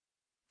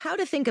How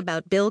to Think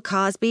About Bill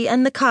Cosby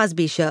and the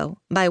Cosby Show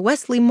by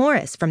Wesley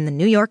Morris from the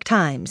New York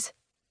Times.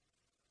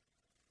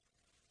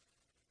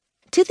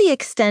 To the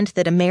extent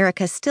that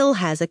America still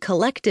has a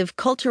collective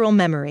cultural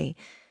memory,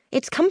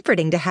 it's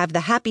comforting to have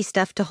the happy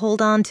stuff to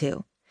hold on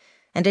to.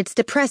 And it's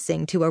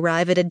depressing to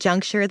arrive at a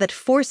juncture that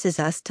forces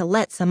us to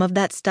let some of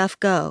that stuff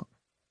go.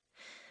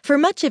 For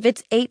much of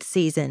its 8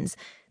 seasons,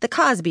 The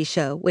Cosby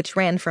Show, which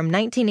ran from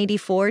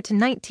 1984 to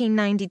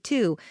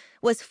 1992,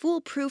 was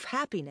foolproof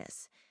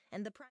happiness, and the